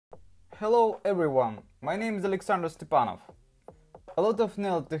Hello everyone, my name is Alexander Stepanov. A lot of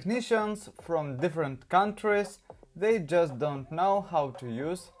nail technicians from different countries, they just don't know how to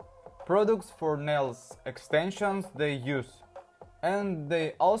use products for nails extensions they use. And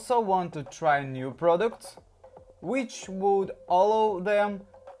they also want to try new products, which would allow them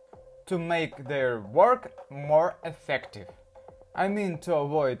to make their work more effective. I mean to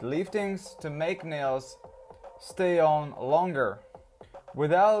avoid liftings, to make nails stay on longer,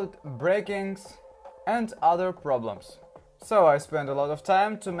 without breakings and other problems. So I spent a lot of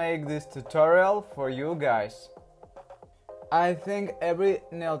time to make this tutorial for you guys. I think every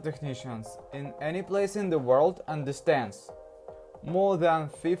nail technician in any place in the world understands. More than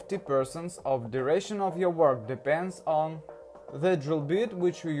 50% of duration of your work depends on the drill bit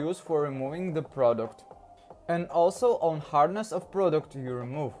which you use for removing the product, and also on hardness of product you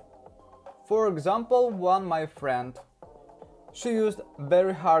remove. For example, my friend, she used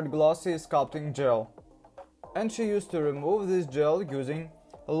very hard glossy sculpting gel, and she used to remove this gel using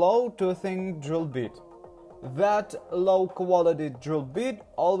low toothing drill bit. That low quality drill bit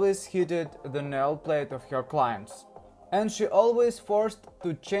always heated the nail plate of her clients, and she always forced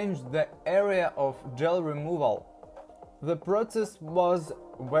to change the area of gel removal. The process was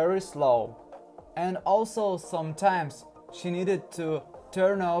very slow, and also sometimes she needed to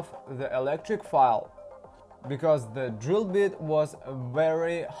turn off the electric file because the drill bit was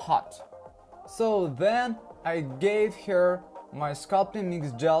very hot. So then I gave her my sculpting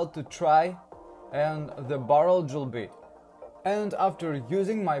mix gel to try and the barrel drill bit. And after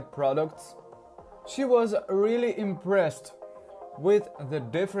using my products, she was really impressed with the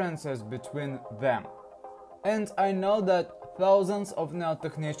differences between them. And I know that thousands of nail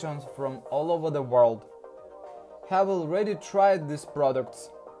technicians from all over the world have already tried these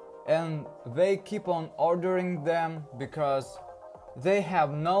products, and they keep on ordering them because they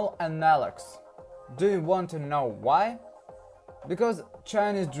have no analogs. Do you want to know why? Because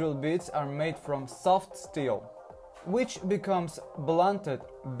Chinese drill bits are made from soft steel, which becomes blunted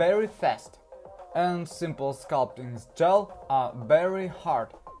very fast, and simple sculpting gel are very hard,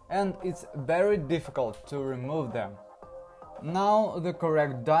 and it's very difficult to remove them. Now the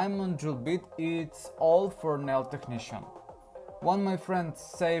correct diamond drill bit is all for nail technician. One my friend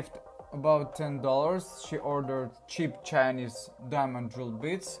saved about $10. She ordered cheap Chinese diamond drill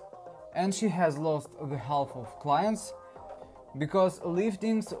bits, and she has lost the half of clients because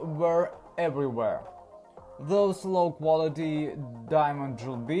liftings were everywhere. Those low quality diamond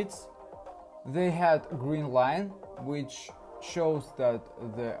drill bits, they had green line which shows that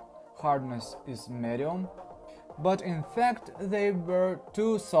the hardness is medium, but in fact they were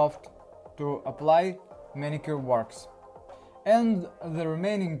too soft to apply manicure works. And the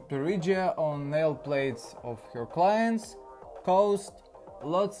remaining perigia on nail plates of her clients caused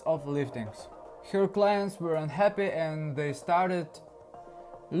lots of liftings. Her clients were unhappy and they started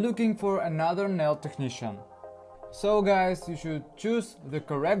looking for another nail technician. So guys, you should choose the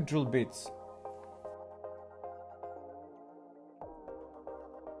correct drill bits.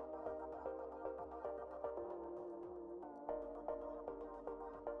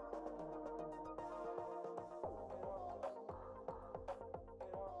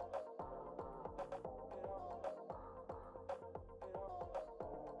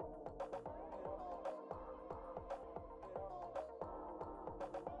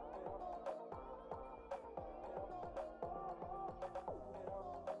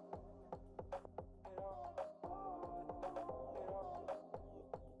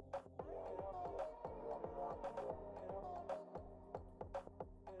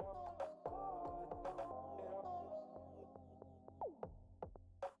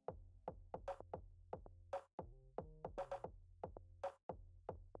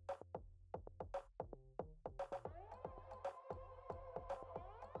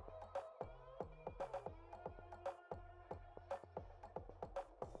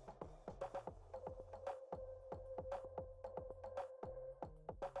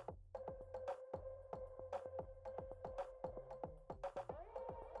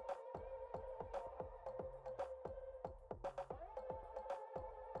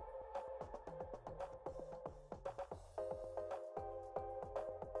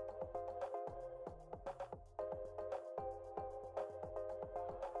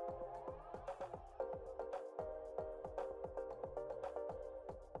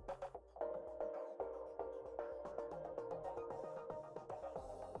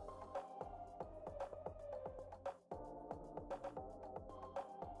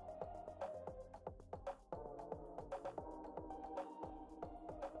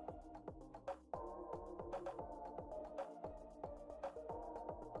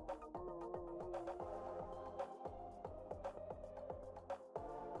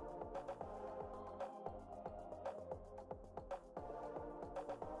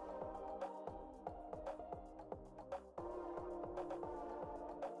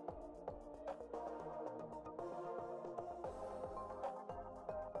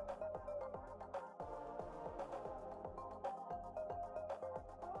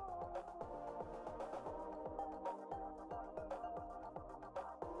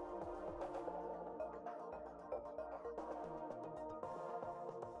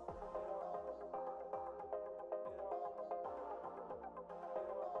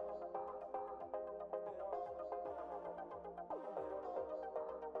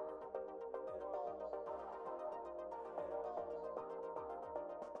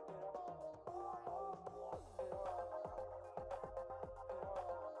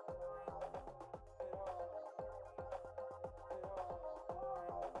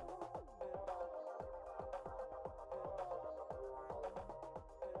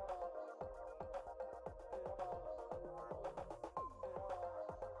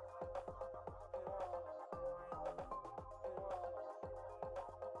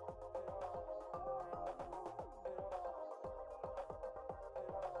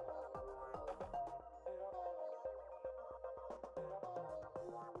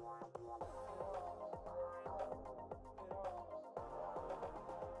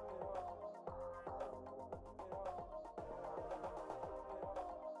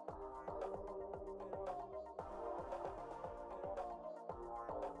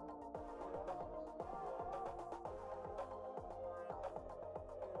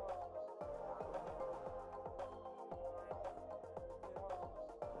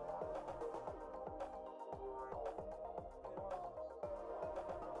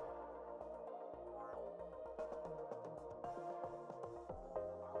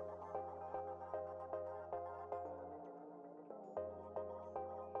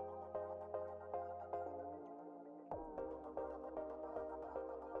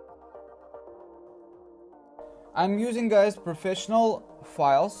 I'm using, guys, professional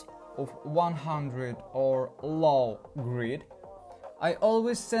files of 100 or low grid. I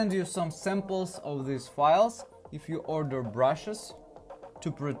always send you some samples of these files if you order brushes to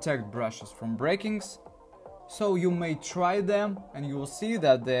protect brushes from breakings. So you may try them and you will see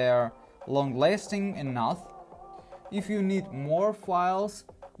that they are long-lasting enough. If you need more files,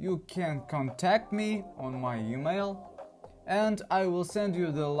 you can contact me on my email and I will send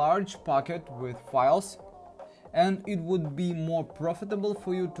you the large packet with files, and it would be more profitable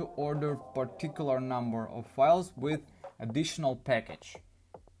for you to order particular number of files with additional package.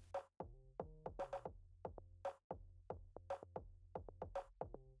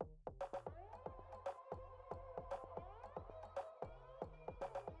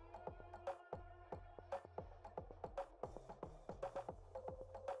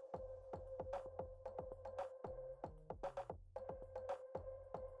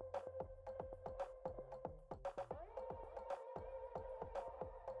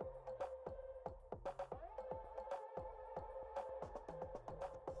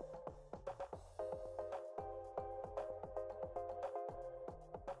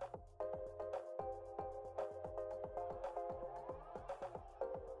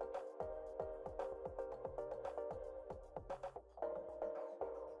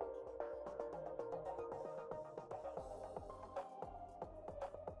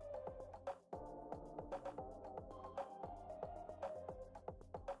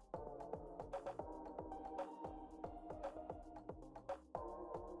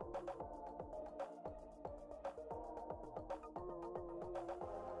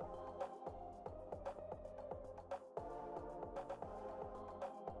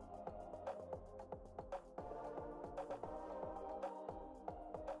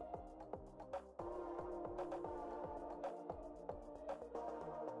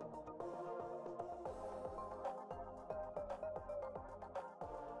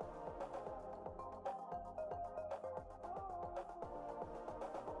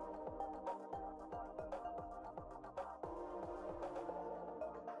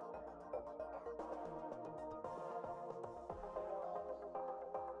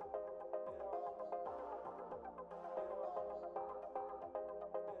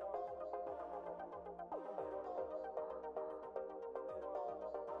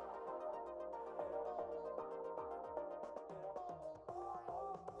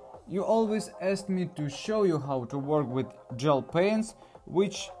 You always asked me to show you how to work with gel paints,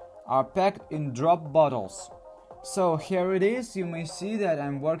 which are packed in drop bottles. So here it is. You may see that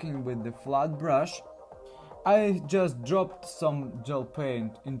I'm working with the flat brush. I just dropped some gel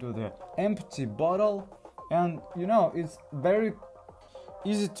paint into the empty bottle, and you know, it's very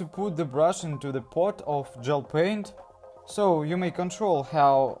easy to put the brush into the pot of gel paint, so you may control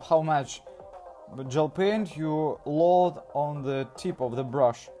how much gel paint you load on the tip of the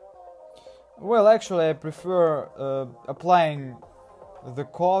brush. Well, actually I prefer applying the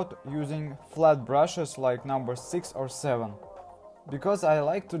coat using flat brushes like number 6 or 7, because I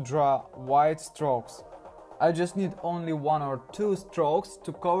like to draw wide strokes. I just need only 1 or 2 strokes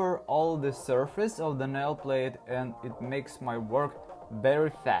to cover all the surface of the nail plate, and it makes my work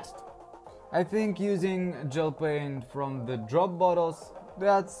very fast. I think using gel paint from the drop bottles,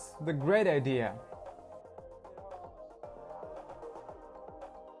 that's the great idea.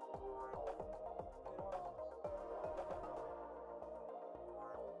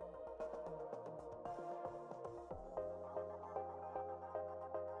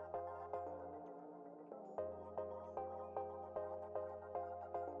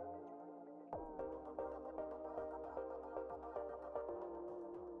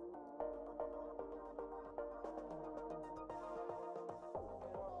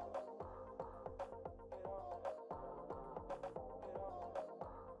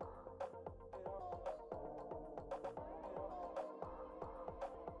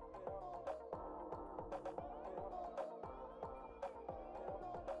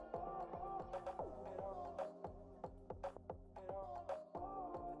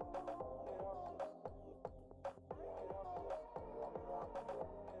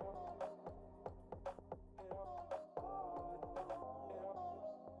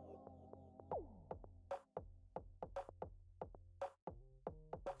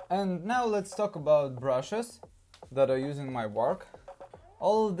 And now let's talk about brushes that I use in my work.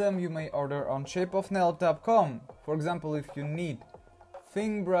 All of them you may order on shapeofnail.com. For example, if you need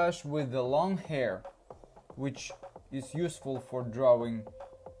thin brush with the long hair, which is useful for drawing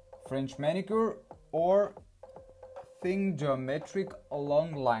French manicure, or thin geometric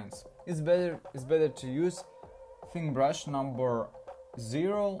long lines, it's better to use thin brush number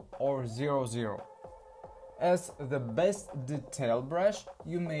 0 or 00. As the best detail brush,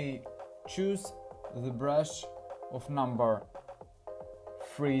 you may choose the brush of number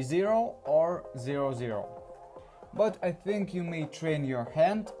 30 or 00. But I think you may train your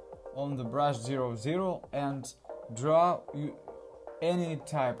hand on the brush 00 and draw any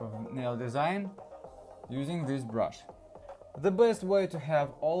type of nail design using this brush. The best way to have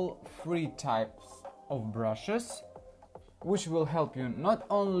all 3 types of brushes, which will help you not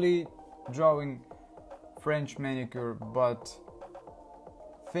only drawing French manicure but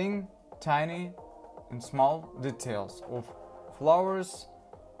thin, tiny and small details of flowers,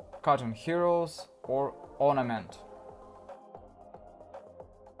 cotton heroes or ornament.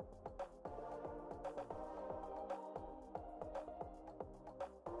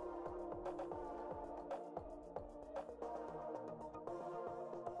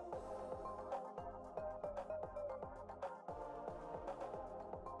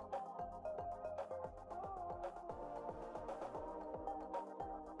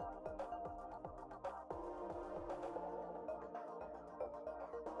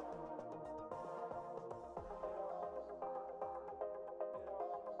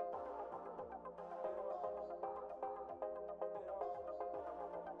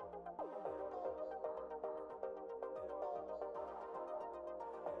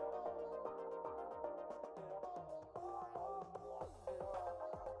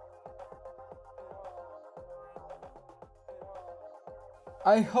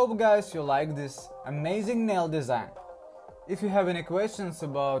 I hope guys you like this amazing nail design. If you have any questions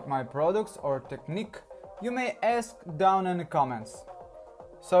about my products or technique, you may ask down in the comments.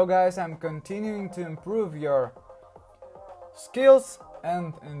 So guys, I'm continuing to improve your skills,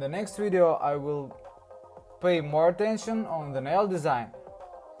 and in the next video I will pay more attention on the nail design.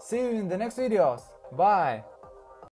 See you in the next videos. Bye!